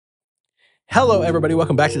Hello everybody,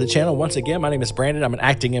 welcome back to the channel. Once again, my name is Brandon. I'm an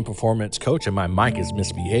acting and performance coach and my mic is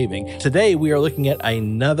misbehaving. Today we are looking at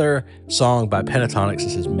another song by Pentatonix.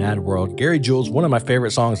 This is Mad World. Gary Jules, one of my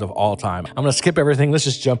favorite songs of all time. I'm gonna skip everything. Let's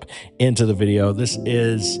just jump into the video. This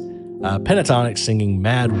is Pentatonix singing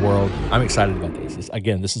Mad World. I'm excited about this.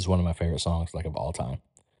 Again, this is one of my favorite songs of all time.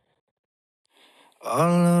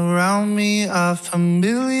 All around me are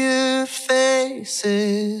familiar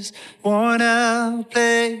faces, worn out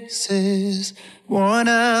places, worn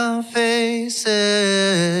out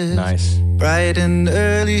faces. Nice. Bright and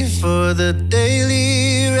early for the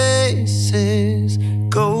daily races,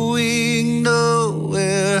 going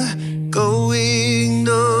nowhere, going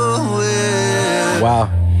nowhere. Wow.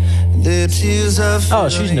 Their tears are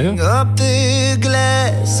filling up their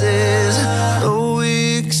glasses. No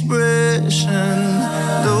expression,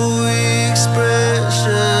 no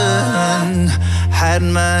expression. Hide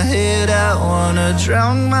my head, I wanna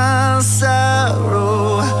drown my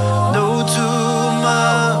sorrow. No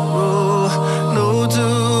tomorrow, no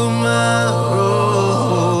tomorrow.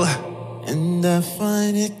 And I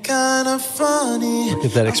find it kinda funny. Look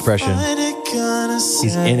at that expression.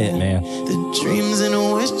 He's in it, man. The dreams in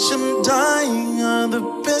which I'm dying are the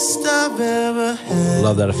best I've ever had.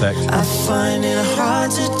 Love that effect. I find it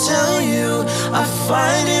hard to tell you, I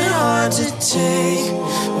find it hard to take.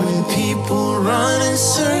 When people run in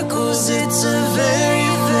circles, it's a very,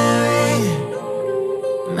 very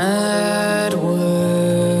mad world.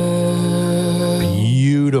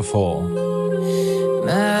 Beautiful.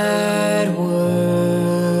 Mad world.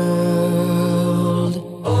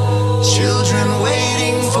 Children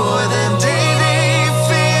waiting for the day they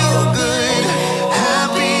feel good.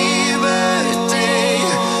 Happy birthday,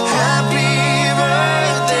 happy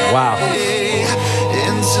birthday. Wow.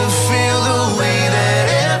 And to feel the way that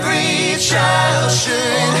every child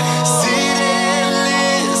should sit and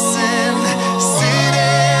listen, sit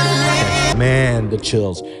and listen. Man, the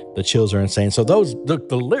chills are insane. So those,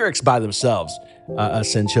 the lyrics by themselves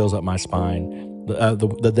send chills up my spine.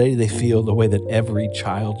 The day they feel the way that every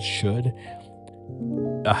child should.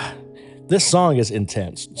 This song is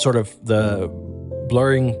intense. Sort of the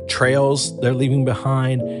blurring trails they're leaving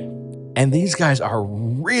behind. And these guys are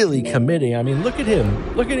really committing. I mean, look at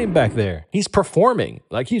him. Look at him back there. He's performing.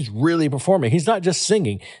 Like, he's really performing. He's not just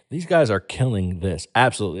singing. These guys are killing this.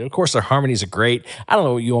 Absolutely. Of course, their harmonies are great. I don't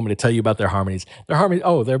know what you want me to tell you about their harmonies. Their harmonies,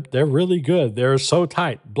 oh, they're really good. They're so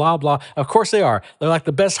tight. Blah, blah. Of course they are. They're like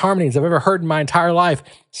the best harmonies I've ever heard in my entire life,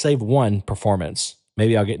 save one performance.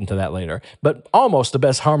 Maybe I'll get into that later. But almost the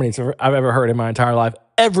best harmonies I've ever heard in my entire life.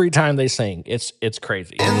 Every time they sing, it's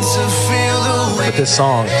crazy. But this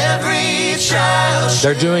song,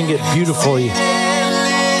 they're doing it beautifully.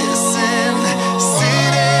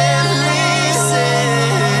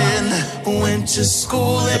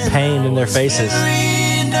 The pain in their faces.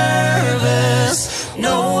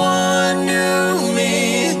 No one knew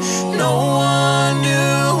me. No one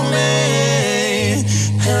knew me.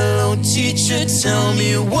 Hello, teacher, tell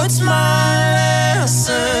me what's my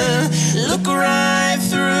lesson. Look right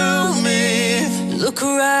through me. Look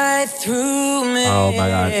right through me. Oh my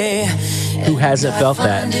God. Who hasn't felt that?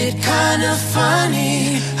 I find it kind of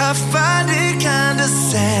funny. I find it kind of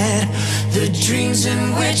sad. The dreams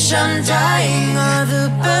in which I'm dying are the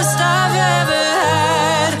best I've ever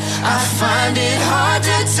had. I find it hard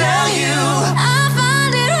to tell you. I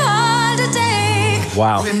find it hard to take.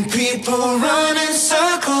 Wow. When people run in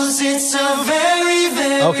circles, it's a very,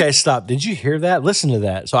 very... Okay, stop. Did you hear that? Listen to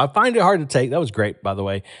that. So I find it hard to take. That was great, by the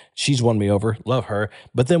way. She's won me over. Love her.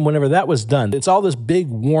 But then whenever that was done, it's all this big,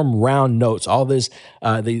 warm, round notes. All this,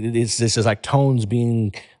 this is like tones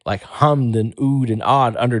being like hummed and oohed and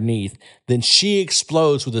awed underneath. Then she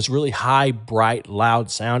explodes with this really high, bright, loud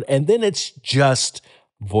sound. And then it's just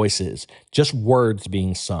voices, just words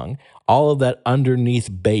being sung. All of that underneath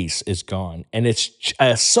bass is gone. And it's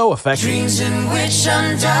so effective. Dreams in which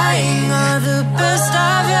I'm dying are the best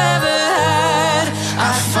I've ever had.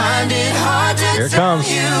 I find it hard to Here it tell comes.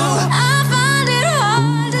 you. I find it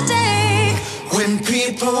hard to take. When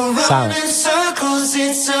people run in circles,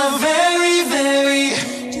 it's a very, very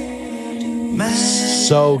mad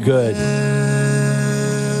so good.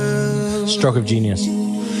 Stroke of genius.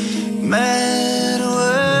 Mad world.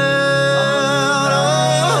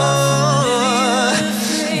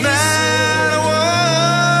 Mad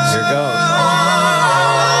world. Here it goes.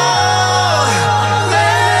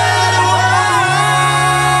 Mad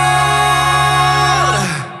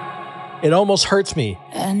world. It almost hurts me.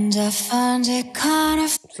 And I find it kind of...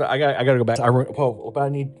 So I gotta go back.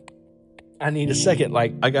 But I need a second.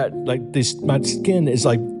 Like, I got like this, my skin is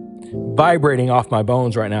like vibrating off my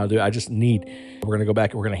bones right now, dude. We're going to go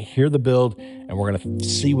back and we're going to hear the build and we're going to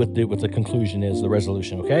see what the conclusion is, the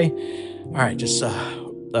resolution, okay? All right, just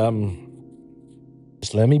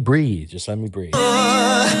let me breathe. Just let me breathe.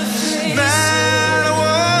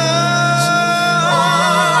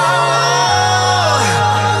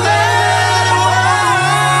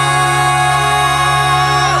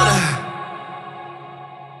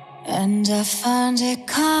 And I find it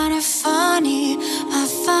kind of funny, I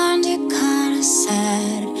find it kind of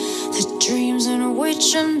sad. The dreams in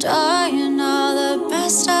which I'm dying are the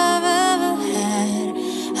best I've ever had.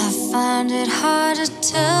 I find it hard to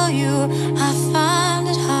tell you, I find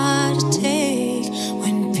it hard to take.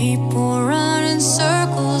 When people run in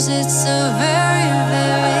circles, it's a very,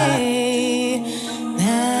 very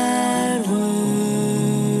mad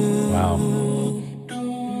world. Wow.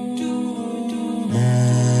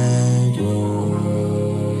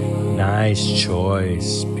 Nice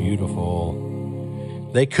choice. Beautiful.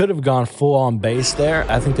 They could have gone full on bass there.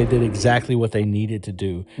 I think they did exactly what they needed to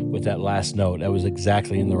do with that last note. That was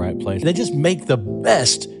exactly in the right place. They just make the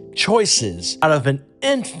best choices out of an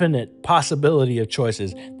infinite possibility of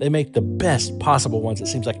choices. They make the best possible ones, it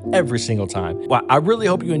seems like, every single time. Well, I really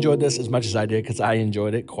hope you enjoyed this as much as I did, because I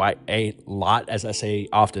enjoyed it quite a lot, as I say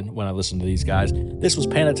often when I listen to these guys. This was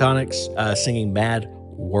Pentatonix singing Mad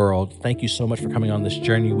World. Thank you so much for coming on this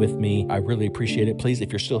journey with me. I really appreciate it. Please,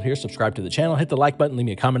 if you're still here, subscribe to the channel, hit the like button, leave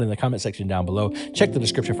me a comment in the comment section down below. Check the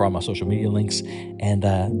description for all my social media links. And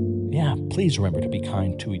yeah, please remember to be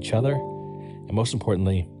kind to each other. And most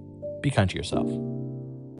importantly, be kind to yourself.